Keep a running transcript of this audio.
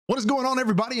What is going on,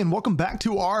 everybody, and welcome back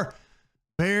to our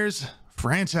Bears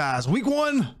franchise. Week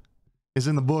 1 is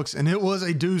in the books, and it was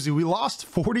a doozy. We lost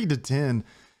 40-10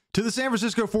 to the San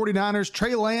Francisco 49ers.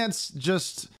 Trey Lance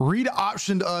just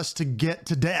read-optioned us to get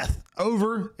to death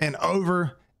over and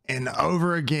over and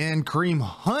over again. Kareem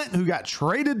Hunt, who got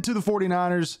traded to the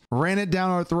 49ers, ran it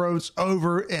down our throats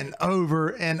over and over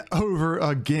and over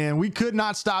again. We could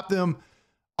not stop them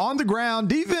on the ground.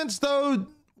 Defense, though,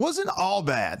 wasn't all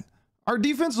bad. Our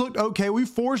defense looked okay. We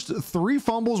forced 3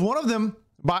 fumbles, one of them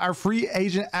by our free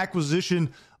agent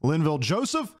acquisition, Linval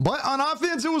Joseph. But on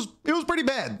offense, it was pretty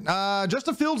bad.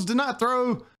 Justin Fields did not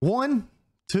throw 1,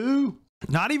 2,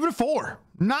 not even 4,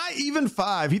 not even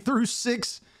 5. He threw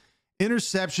 6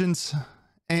 interceptions.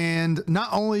 And not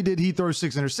only did he throw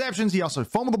 6 interceptions, he also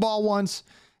fumbled the ball once.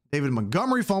 David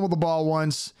Montgomery fumbled the ball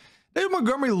once. David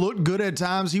Montgomery looked good at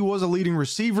times. He was a leading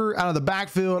receiver out of the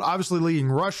backfield, obviously leading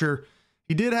rusher.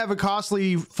 He did have a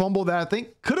costly fumble that I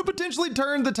think could have potentially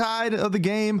turned the tide of the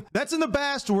game. That's in the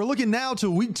past. We're looking now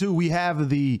to week 2. We have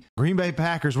the Green Bay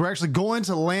Packers. We're actually going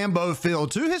to Lambeau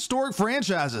Field. 2 historic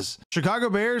franchises. Chicago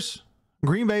Bears,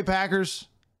 Green Bay Packers.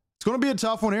 It's going to be a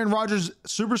tough one. Aaron Rodgers,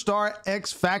 superstar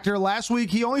X factor. Last week,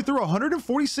 he only threw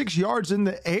 146 yards in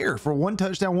the air for 1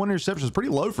 touchdown, 1 interception. It's pretty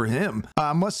low for him,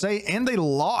 I must say, and they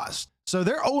lost. So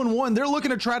they're 0-1. They're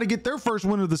looking to try to get their first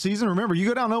win of the season. Remember, you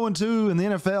go down 0-2 in the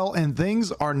NFL, and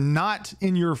things are not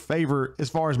in your favor as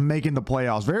far as making the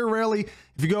playoffs. Very rarely,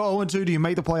 if you go 0-2, do you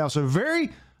make the playoffs. So very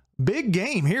big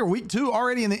game here. Week 2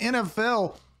 already in the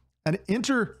NFL, an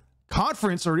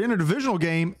inter-conference or interdivisional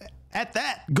game at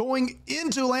that. Going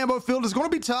into Lambeau Field is going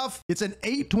to be tough. It's an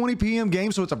 8:20 p.m.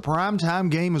 game, so it's a prime time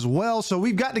game as well. So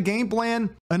we've got to game plan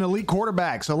an elite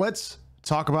quarterback. So let's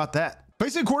talk about that.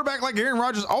 Facing a quarterback like Aaron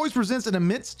Rodgers always presents an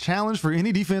immense challenge for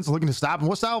any defense looking to stop him.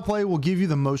 What style of play will give you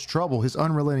the most trouble? His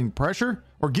unrelenting pressure,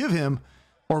 or give him,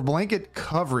 or blanket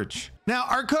coverage? Now,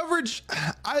 our coverage,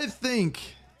 I think,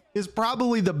 is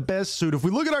probably the best suit. If we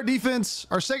look at our defense,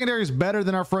 our secondary is better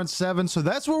than our front 7, so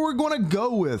that's what we're going to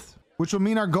go with, which will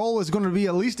mean our goal is going to be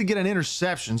at least to get an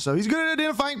interception. So he's good at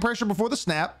identifying pressure before the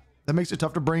snap. That makes it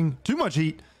tough to bring too much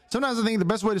heat. Sometimes I think the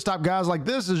best way to stop guys like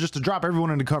this is just to drop everyone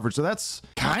into coverage. So that's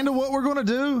kind of what we're going to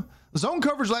do. Zone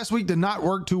coverage last week did not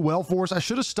work too well for us. I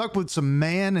should have stuck with some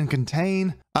man and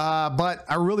contain, but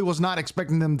I really was not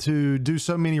expecting them to do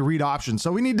so many read options.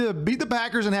 So we need to beat the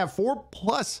Packers and have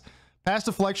 4+ pass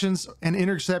deflections and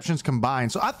interceptions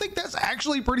combined. So I think that's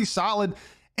actually pretty solid.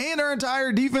 And our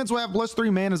entire defense will have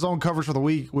 +3 man in zone coverage for the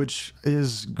week, which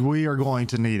is, we are going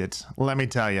to need it. Let me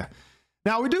tell you.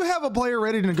 Now, we do have a player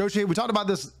ready to negotiate. We talked about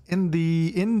this in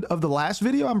the end of the last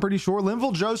video, I'm pretty sure.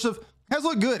 Linval Joseph has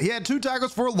looked good. He had 2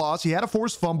 tackles for a loss. He had a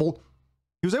forced fumble.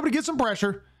 He was able to get some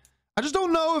pressure. I just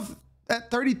don't know if at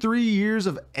 33 years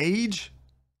of age,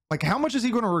 like, how much is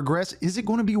he going to regress? Is it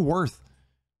going to be worth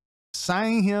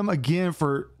signing him again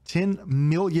for $10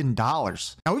 million?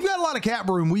 Now, we've got a lot of cap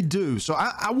room. We do. So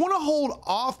I want to hold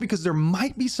off because there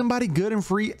might be somebody good in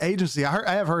free agency.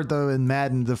 I have heard, though, in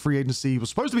Madden, the free agency was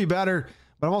supposed to be better,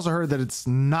 but I've also heard that it's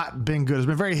not been good. It's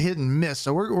been very hit and miss.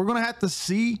 So we're going to have to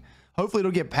see. Hopefully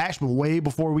it'll get patched way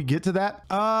before we get to that.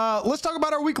 Let's talk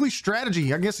about our weekly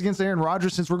strategy, I guess, against Aaron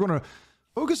Rodgers, since we're going to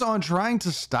focus on trying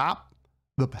to stop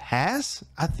the pass.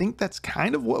 I think that's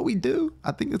kind of what we do.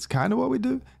 It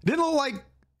didn't look like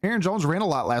Aaron Jones ran a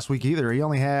lot last week either. He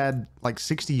only had like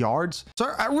 60 yards. So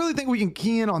I really think we can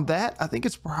key in on that. I think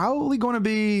it's probably going to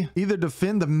be either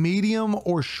defend the medium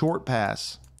or short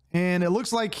pass. And it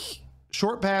looks like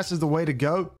short pass is the way to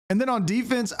go. And then on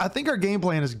defense, I think our game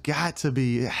plan has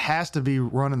to be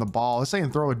running the ball. It's saying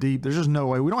throw it deep. There's just no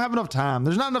way. We don't have enough time.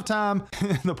 There's not enough time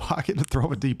in the pocket to throw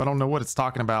it deep. I don't know what it's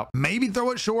talking about. Maybe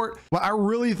throw it short. But I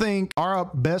really think our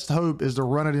best hope is to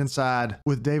run it inside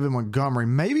with David Montgomery.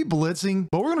 Maybe blitzing,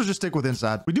 but we're going to just stick with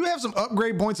inside. We do have some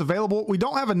upgrade points available. We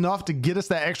don't have enough to get us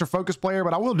that extra focus player,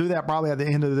 but I will do that probably at the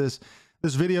end of this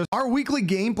video. Our weekly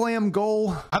game plan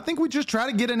goal, I think we just try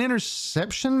to get an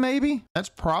interception. Maybe that's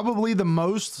probably the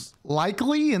most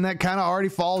likely, and that kind of already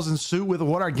falls in suit with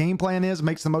what our game plan is.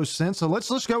 Makes the most sense. So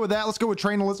let's go with that. Let's go with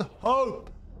training. Let's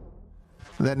hope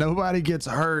that nobody gets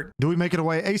hurt. Do we make it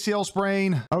away? ACL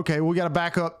sprain. Okay, we got a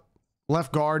backup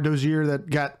left guard Dozier that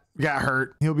got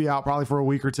hurt. He'll be out probably for a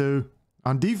week or 2.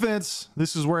 On defense,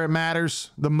 this is where it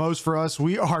matters the most for us.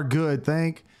 We are good,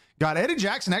 thank God. Eddie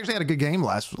Jackson actually had a good game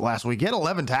last week. He had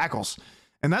 11 tackles,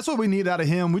 and that's what we need out of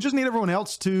him. We just need everyone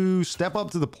else to step up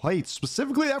to the plate,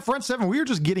 specifically that front 7. We are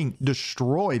just getting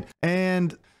destroyed,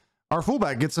 and our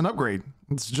fullback gets an upgrade.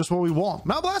 It's just what we want.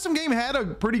 Now, Blossom game had a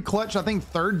pretty clutch, I think,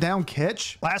 3rd down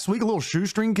catch last week, a little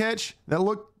shoestring catch that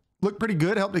looked pretty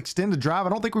good, helped extend the drive. I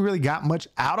don't think we really got much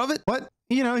out of it, but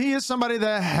you know, he is somebody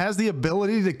that has the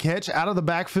ability to catch out of the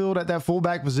backfield at that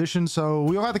fullback position. So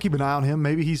we'll have to keep an eye on him.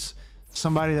 Maybe he's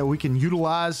somebody that we can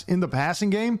utilize in the passing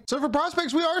game. So for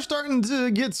prospects, we are starting to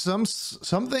get some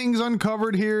things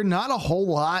uncovered here. Not a whole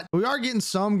lot. We are getting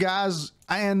some guys.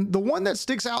 And the one that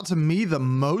sticks out to me the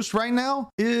most right now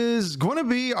is going to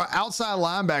be our outside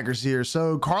linebackers here.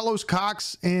 So Carlos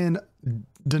Cox and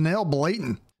Donnell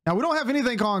Blayton. Now, we don't have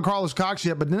anything on Carlos Cox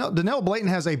yet, but Donnell Blayton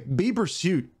has a B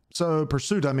pursuit. So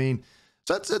I mean,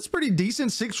 so that's pretty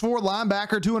decent. 6'4"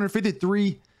 linebacker,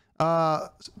 253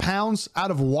 pounds,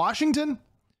 out of Washington,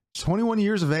 21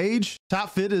 years of age. Top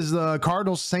fit is the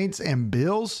Cardinals, Saints, and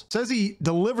Bills. Says he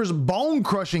delivers bone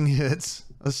crushing hits.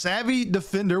 A savvy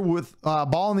defender with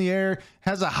ball in the air,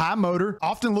 has a high motor,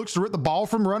 often looks to rip the ball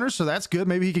from runners, so that's good.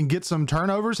 Maybe he can get some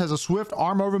turnovers, has a swift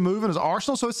arm over move in his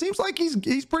arsenal, so it seems like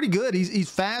he's pretty good. He's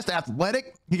fast,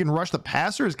 athletic. He can rush the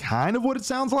passer is kind of what it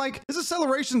sounds like. His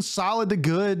acceleration solid to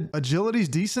good. Agility's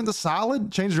decent to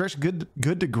solid. Change of direction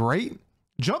good to great.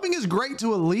 Jumping is great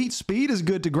to elite. Speed is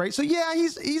good to great. So yeah,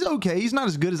 he's okay. He's not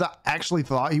as good as I actually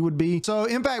thought he would be. So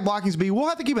impact blocking speed, we'll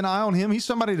have to keep an eye on him. He's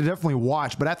somebody to definitely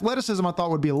watch, but athleticism I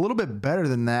thought would be a little bit better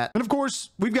than that. And of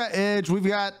course, we've got edge, we've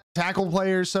got tackle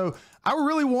players. So I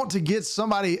really want to get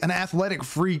somebody, an athletic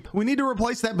freak. We need to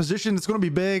replace that position. It's going to be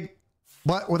big,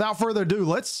 but without further ado,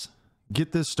 let's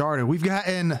get this started. We've got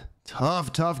an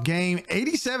tough game.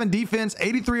 87 defense,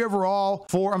 84 overall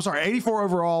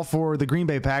for the Green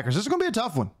Bay Packers. This is going to be a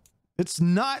tough one. It's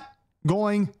not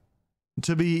going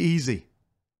to be easy.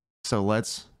 So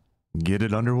let's get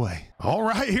it underway. All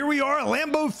right, here we are at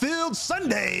Lambeau Field,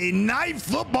 Sunday Night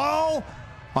Football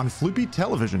on Floopy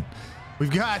Television. We've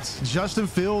got Justin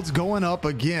Fields going up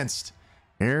against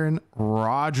Aaron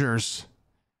Rodgers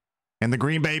and the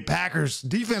Green Bay Packers.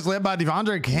 Defense led by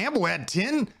Devondre Campbell had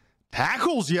 10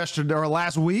 tackles yesterday or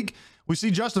last week. We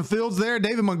see Justin Fields there,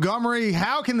 David Montgomery.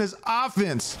 How can this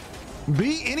offense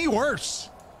be any worse?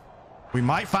 We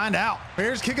might find out.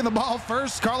 Bears kicking the ball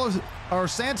first.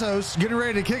 Santos getting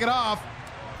ready to kick it off.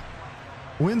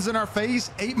 Winds in our face,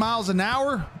 8 miles an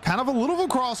hour. Kind of a little of a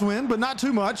crosswind, but not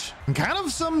too much. And kind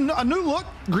of a new look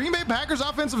Green Bay Packers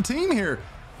offensive team here.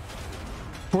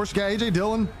 Of course, you got AJ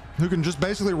Dillon, who can just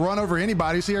basically run over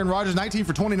anybody. See Aaron Rodgers, 19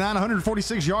 for 29,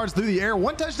 146 yards through the air,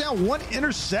 1 touchdown, 1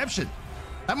 interception.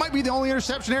 That might be the only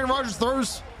interception Aaron Rodgers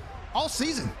throws all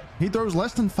season. He throws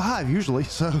less than 5 usually,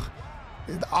 so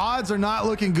the odds are not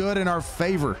looking good in our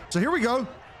favor. So here we go.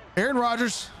 Aaron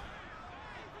Rodgers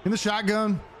in the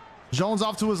shotgun. Jones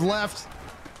off to his left,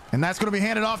 and that's going to be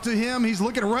handed off to him. He's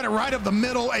looking to run it right up the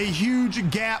middle, a huge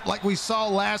gap like we saw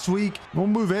last week. We'll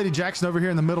move Eddie Jackson over here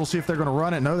in the middle, see if they're going to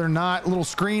run it. No, they're not. A little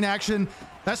screen action.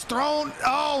 That's thrown.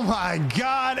 Oh my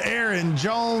God, Aaron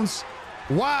Jones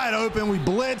wide open. We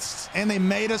blitzed, and they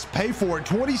made us pay for it.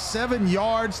 27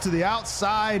 yards to the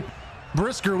outside.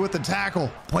 Brisker with the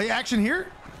tackle. Play action here.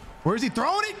 Where's he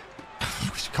throwing it?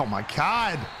 Oh my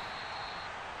God.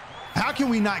 How can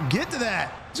we not get to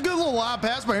that? It's a good little live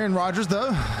pass by Aaron Rodgers,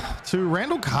 though, to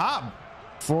Randall Cobb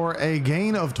for a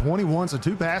gain of 21. So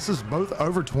 2 passes, both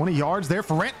over 20 yards there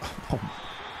for Oh,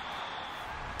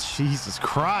 Jesus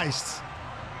Christ.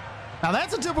 Now,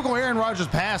 that's a typical Aaron Rodgers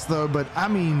pass, though, but I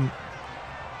mean,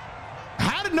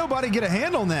 how did nobody get a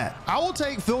hand on that? I will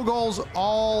take field goals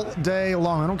all day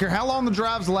long. I don't care how long the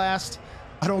drives last.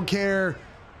 I don't care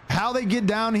how they get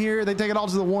down here. They take it all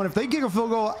to the 1. If they kick a field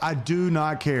goal, I do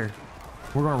not care.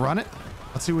 We're going to run it.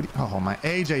 Let's see what oh my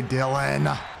AJ Dillon.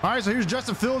 All right, so here's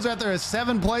Justin Fields out there, a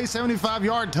 7-play,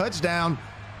 75-yard touchdown.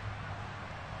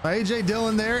 AJ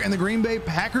Dillon there in the Green Bay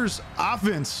Packers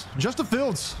offense. Justin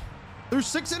Fields threw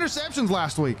 6 interceptions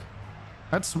last week.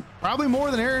 That's probably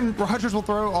more than Aaron Rodgers will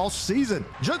throw all season.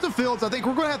 Justin Fields, I think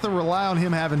we're going to have to rely on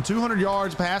him having 200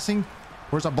 yards passing.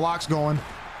 Where's our blocks going?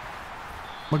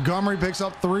 Montgomery picks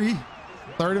up 3,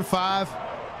 3rd and 5.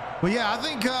 But yeah, I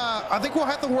think we'll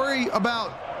have to worry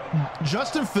about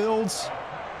Justin Fields.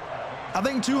 I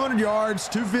think 200 yards,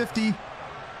 250,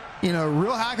 you know,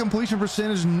 real high completion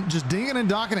percentage, and just dinging and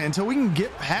docking it until we can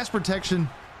get pass protection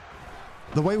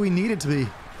the way we need it to be.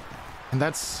 And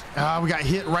that's, we got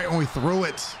hit right when we threw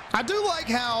it. I do like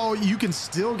how you can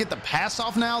still get the pass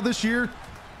off now this year,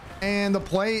 and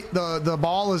the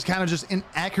ball is kind of just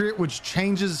inaccurate, which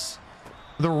changes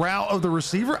the route of the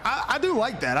receiver. I do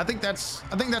like that. I think that's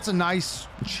a nice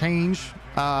change.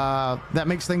 That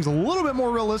makes things a little bit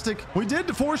more realistic. We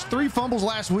did force 3 fumbles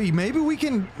last week.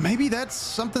 Maybe that's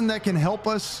something that can help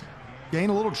us gain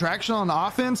a little traction on the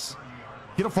offense.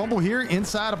 Get a fumble here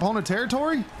inside opponent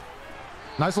territory.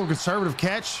 Nice little conservative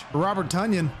catch for Robert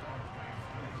Tonyan,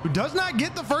 who does not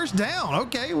get the first down.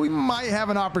 Okay, we might have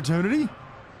an opportunity.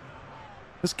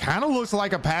 This kind of looks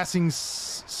like a passing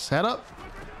setup.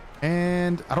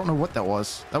 And I don't know what that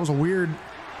was. That was a weird,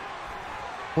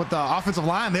 with the offensive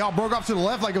line. They all broke off to the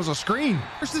left like it was a screen.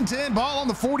 First and 10, ball on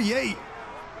the 48.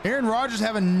 Aaron Rodgers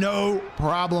having no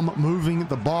problem moving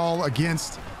the ball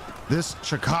against this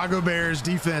Chicago Bears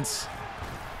defense.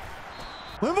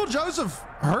 Linval Joseph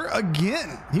hurt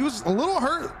again. He was a little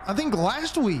hurt, I think,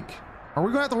 last week. Are we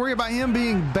going to have to worry about him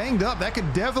being banged up? That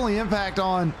could definitely impact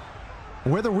on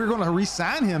whether we're going to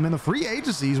re-sign him in the free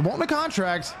agency. He's wanting a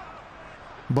contract,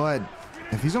 but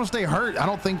if he's going to stay hurt, I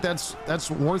don't think that's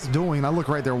worth doing. I look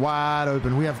right there wide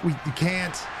open. We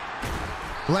can't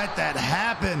let that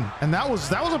happen. And that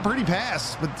was a pretty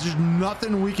pass, but there's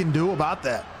nothing we can do about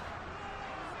that.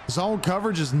 Zone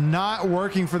coverage is not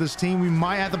working for this team. We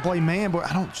might have to play man, but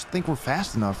I don't think we're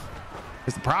fast enough.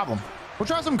 It's the problem. We'll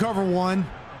try some cover one,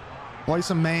 play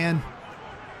some man.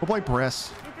 We'll play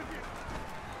press.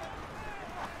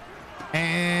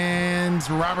 And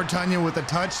Robert Tonyan with a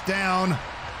touchdown.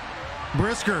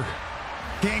 Brisker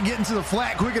can't get into the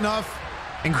flat quick enough.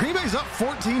 And Green Bay's up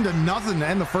 14-0 to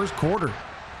end the first quarter.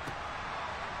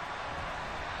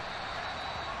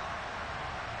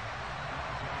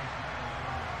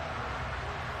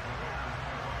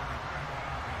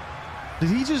 Did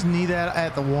he just knee that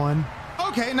at the one?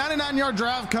 Okay, 99-yard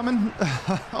drive coming.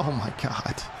 Oh my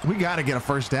God. We got to get a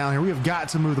first down here. We have got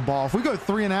to move the ball. If we go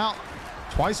 3 and out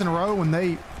twice in a row when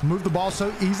they move the ball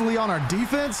so easily on our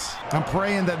defense, I'm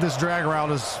praying that this drag route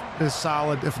is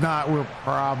solid. If not, we'll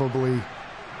probably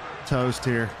toast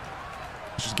here.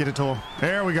 Let's just get it to him.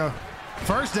 There we go.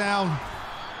 First down.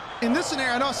 In this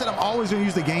scenario, I know I said I'm always going to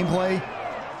use the game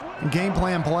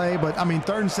plan play, but I mean,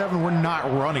 3rd and 7, we're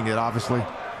not running it, obviously.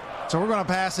 So we're going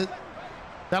to pass it.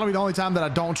 That'll be the only time that I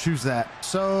don't choose that.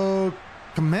 So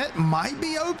Komet might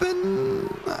be open.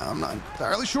 I'm not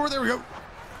entirely sure. There we go.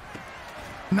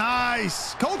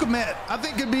 Nice. Cole Komet, I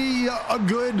think, could be a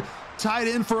good tight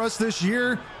end for us this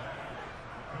year.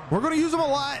 We're going to use him a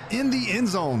lot in the end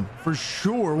zone for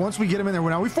sure once we get him in there.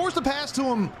 Now, we forced a pass to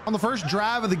him on the first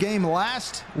drive of the game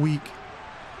last week,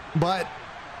 but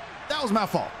that was my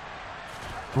fault.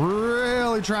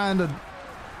 Really trying to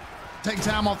take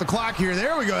time off the clock here.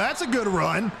 There we go. That's a good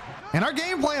run. And our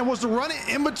game plan was to run it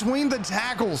in between the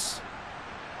tackles.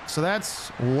 So that's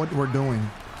what we're doing.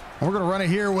 And we're going to run it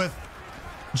here with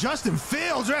Justin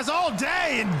Fields. That's all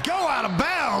day and go out of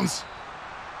bounds.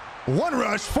 One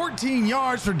rush, 14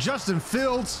 yards for Justin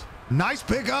Fields. Nice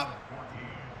pickup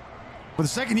with a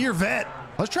second-year vet.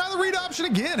 Let's try the read option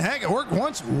again. Heck, it worked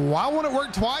once. Why won't it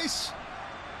work twice?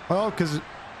 Well,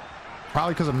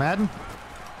 probably because of Madden.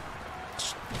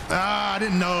 I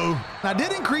didn't know. I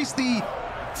did increase the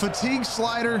fatigue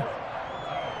slider.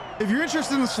 If you're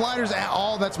interested in the sliders at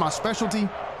all, that's my specialty. You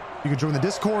can join the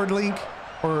Discord link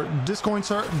or Discord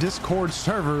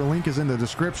server. Link is in the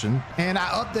description. And I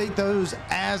update those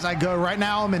as I go. Right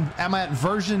now, I'm at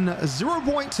version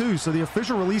 0.2, so the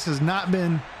official release has not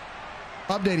been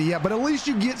updated yet. But at least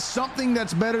you get something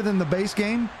that's better than the base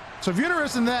game. So if you're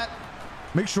interested in that,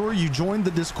 make sure you join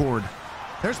the Discord.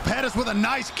 There's Pettis with a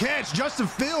nice catch. Justin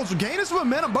Fields gaining some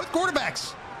momentum. Both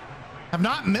quarterbacks have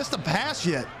not missed a pass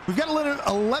yet. We've got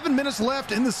 11 minutes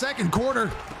left in the second quarter.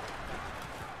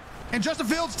 And Justin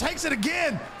Fields takes it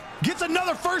again. Gets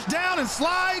another first down and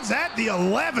slides at the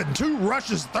 11. 2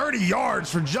 rushes, 30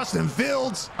 yards for Justin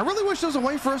Fields. I really wish there was a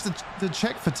way for us to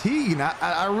check fatigue. And I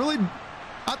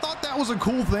thought that was a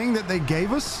cool thing that they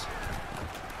gave us.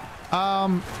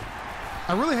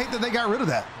 I really hate that they got rid of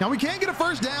that. Now, we can't get a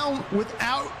first down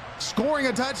without scoring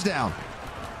a touchdown.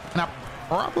 And I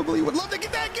probably would love to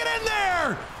get in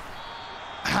there.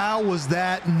 How was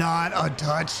that not a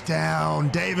touchdown?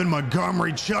 David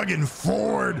Montgomery chugging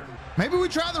forward. Maybe we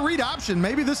try the read option.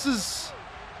 Maybe this is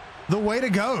the way to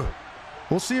go.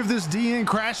 We'll see if this DN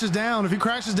crashes down. If he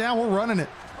crashes down, we're running it.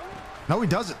 No, he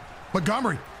doesn't.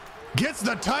 Montgomery gets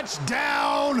the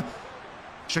touchdown.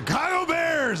 Chicago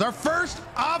Bears, our first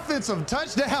offensive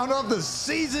touchdown of the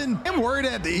season. I'm worried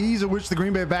at the ease at which the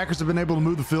Green Bay Packers have been able to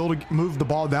move the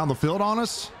ball down the field on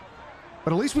us.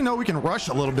 But at least we know we can rush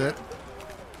a little bit.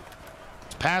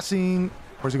 It's passing.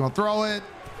 Where's he going to throw it?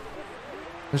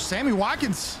 There's Sammy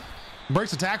Watkins.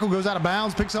 Breaks the tackle, goes out of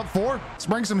bounds, picks up 4. Let's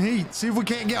bring some heat. See if we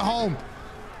can't get home.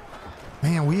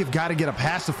 Man, we have got to get a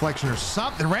pass deflection or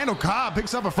something. Randall Cobb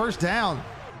picks up a first down.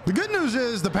 The good news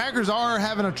is the Packers are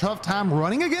having a tough time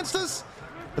running against us.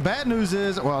 The bad news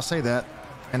is, well, I'll say that,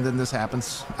 and then this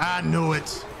happens. I knew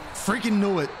it. Freaking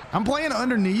knew it. I'm playing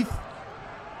underneath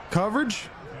coverage.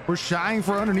 We're shying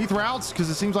for underneath routes because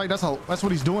it seems like that's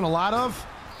what he's doing a lot of.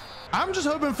 I'm just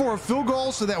hoping for a field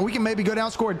goal so that we can maybe go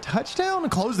down, score a touchdown,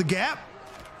 and close the gap.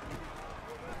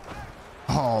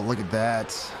 Oh, look at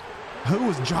that. Who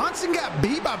was Johnson got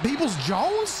beat by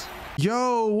Peoples-Jones?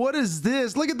 Yo, what is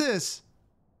this? Look at this.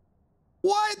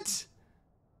 What?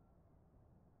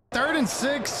 3rd and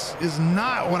 6 is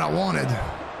not what I wanted.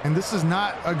 And this is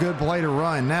not a good play to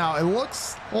run. Now, it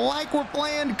looks like we're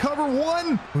playing cover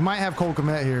 1. We might have Cole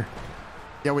Kmet here.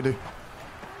 Yeah, we do.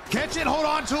 Catch it, hold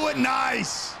on to it,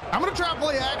 nice. I'm gonna try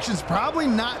play actions, probably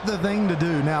not the thing to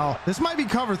do. Now, this might be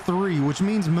cover 3, which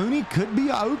means Mooney could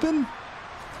be open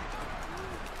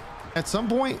at some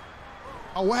point.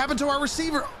 Oh, what happened to our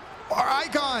receiver? Our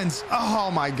icons. Oh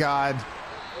my God.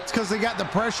 It's because they got the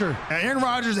pressure. Now, Aaron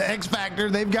Rodgers, the X Factor,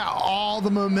 they've got all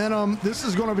the momentum. This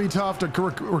is going to be tough to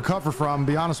recover from,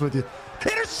 be honest with you.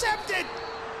 Intercepted.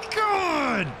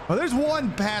 Good. Well, there's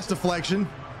one pass deflection.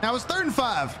 Now it's 3rd and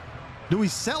 5. Do we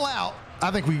sell out?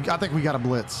 I think we got a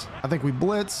blitz. I think we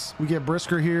blitz. We get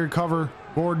Brisker here, cover.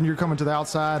 Gordon, you're coming to the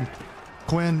outside.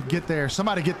 Quinn, get there.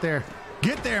 Somebody get there.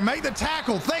 Get there. Make the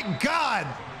tackle. Thank God.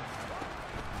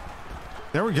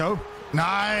 There we go.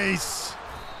 Nice.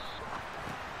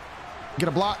 Get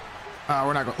a block.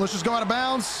 We're not going. Let's just go out of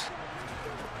bounds.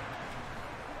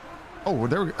 Oh,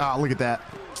 there we go. Oh, look at that.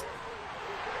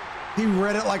 He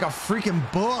read it like a freaking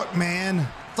book, man.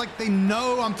 It's like they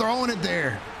know I'm throwing it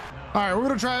there. All right, we're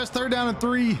going to try this 3rd down and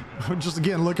 3. Just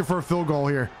again, looking for a field goal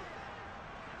here.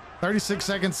 36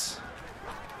 seconds.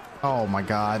 Oh my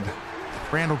God.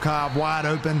 Randall Cobb wide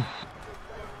open.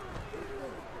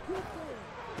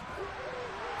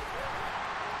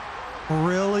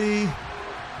 Really?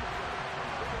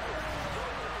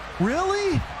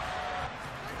 Really?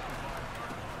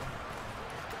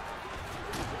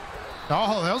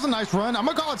 Oh, that was a nice run. I'm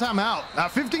gonna call a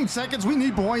timeout. 15 seconds. We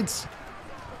need points.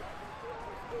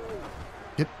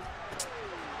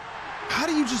 How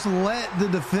do you just let the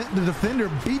defender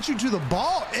beat you to the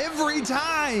ball every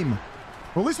time?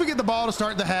 Well, at least we get the ball to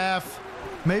start the half.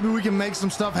 Maybe we can make some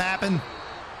stuff happen.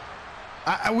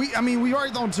 I mean, we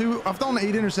already thrown 2. I've thrown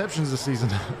 8 interceptions this season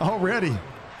already.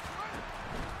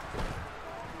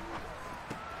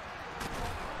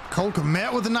 Cole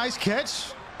Kmet with a nice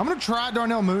catch. I'm going to try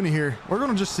Darnell Mooney here. We're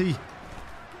going to just see.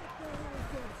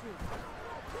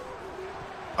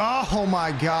 Oh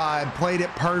my God, played it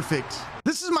perfect.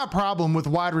 This is my problem with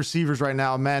wide receivers right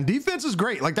now, man. Defense is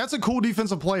great. Like, that's a cool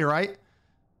defensive play, right?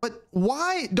 But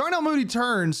why? Darnell Mooney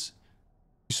turns,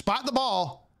 you spot the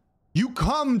ball, you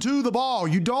come to the ball.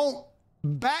 You don't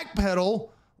backpedal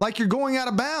like you're going out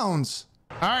of bounds.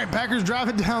 All right, Packers drive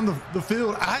it down the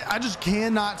field. I just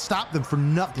cannot stop them for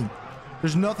nothing.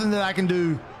 There's nothing that I can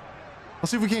do.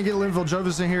 Let's see if we can't get Linville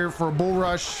Jovis in here for a bull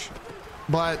rush,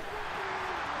 but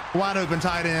wide open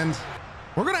tight end.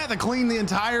 We're going to have to clean the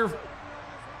entire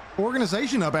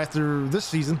organization up after this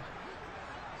season.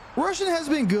 Rushing has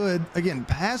been good. Again,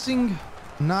 passing,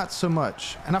 not so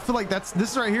much. And I feel like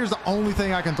this right here is the only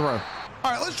thing I can throw. All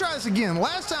right, let's try this again.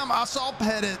 Last time I saw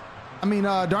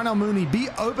Darnell Mooney be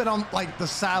open on like the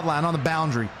sideline on the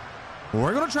boundary.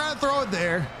 We're going to try to throw it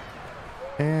there.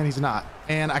 And he's not.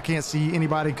 And I can't see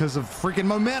anybody because of freaking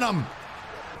momentum.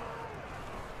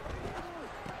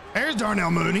 There's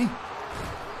Darnell Mooney,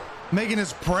 making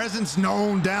his presence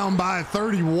known down by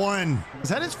 31. Is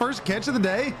that his first catch of the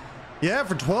day? Yeah,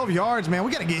 for 12 yards, man.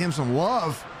 We got to get him some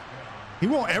love. He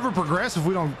won't ever progress if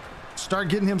we don't start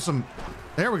getting him some.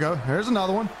 There we go. There's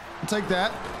another one. I'll take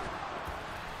that.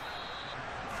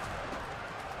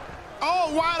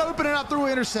 Oh, wide open, and I threw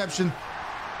an interception.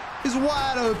 He's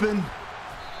wide open.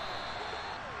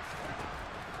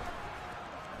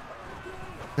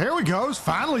 There we go.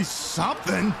 Finally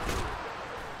something.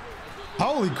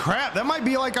 Holy crap. That might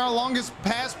be like our longest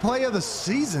pass play of the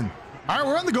season. All right,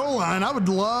 we're on the goal line. I'd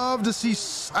love to see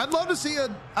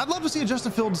a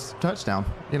Justin Fields touchdown,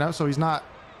 you know, so he's not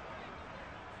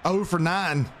 0 for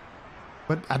 9.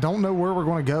 But I don't know where we're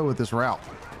going to go with this route.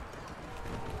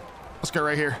 Let's go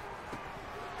right here.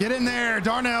 Get in there,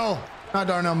 Darnell. Not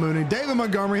Darnell Mooney. David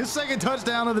Montgomery, his 2nd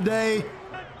touchdown of the day.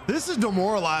 This is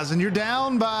demoralizing. You're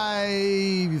down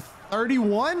by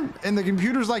 31, and the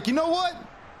computer's like, you know what?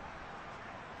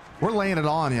 We're laying it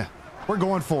on you. We're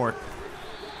going for it.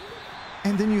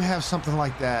 And then you have something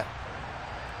like that.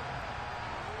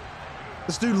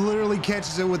 This dude literally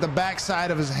catches it with the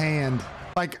backside of his hand.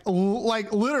 Like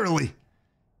literally.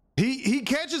 He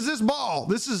catches this ball.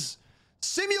 This is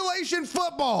simulation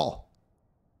football.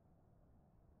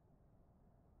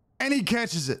 And he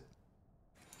catches it.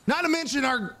 Not to mention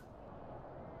our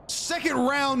 2nd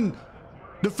round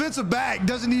defensive back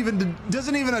doesn't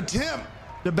even attempt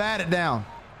to bat it down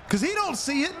because he don't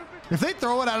see it. If they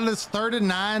throw it out of this 3rd and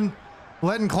 9,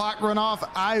 letting clock run off,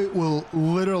 I will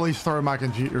literally throw my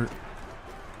computer.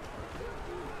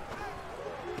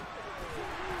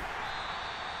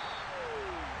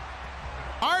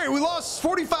 right, we lost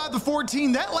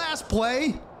 45-14. That last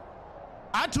play,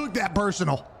 I took that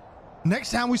personal.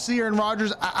 Next time we see Aaron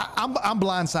Rodgers, I'm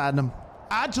blindsiding him.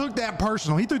 I took that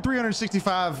personal. He threw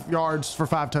 365 yards for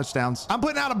 5 touchdowns. I'm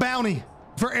putting out a bounty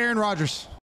for Aaron Rodgers.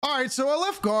 All right, so our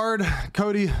left guard,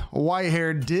 Cody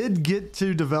Whitehair, did get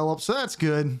to develop, so that's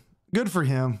good. Good for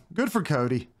him. Good for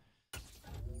Cody.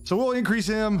 So we'll increase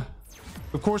him.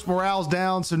 Of course, morale's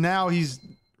down, so now he's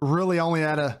really only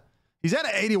at a, he's at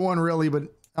an 81 really, but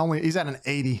only he's at an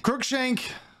 80. Crookshank,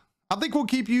 I think we'll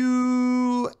keep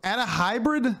you at a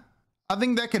hybrid. I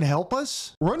think that can help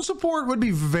us. Run support would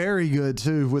be very good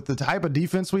too with the type of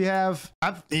defense we have.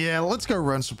 Yeah, let's go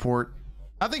run support.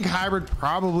 I think hybrid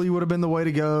probably would have been the way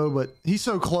to go, but he's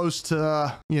so close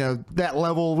to, you know, that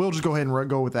level. We'll just go ahead and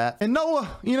go with that. And Noah,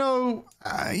 you're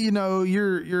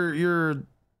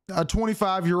a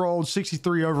 25-year-old,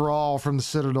 63 overall from the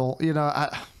Citadel. You know,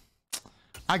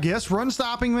 I guess run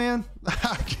stopping, man.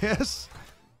 I guess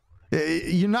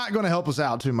you're not going to help us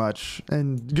out too much,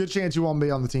 and good chance you won't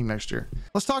be on the team next year.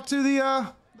 Let's talk to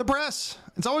the press.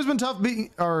 It's always been tough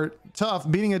beating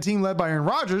a team led by Aaron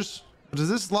Rodgers. But does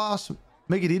this loss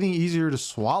make it any easier to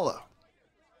swallow?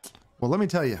 Well, let me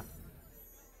tell you.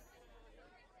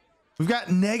 We've got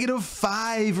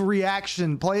 -5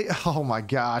 reaction play. Oh my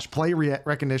gosh, play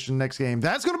recognition next game.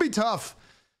 That's going to be tough.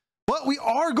 But we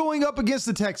are going up against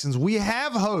the Texans. We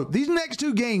have hope. These next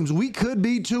 2 games, we could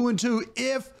be 2-2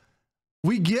 if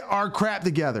we get our crap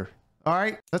together. All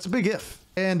right, that's a big if.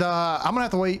 And I'm going to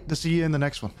have to wait to see you in the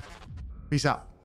next one. Peace out.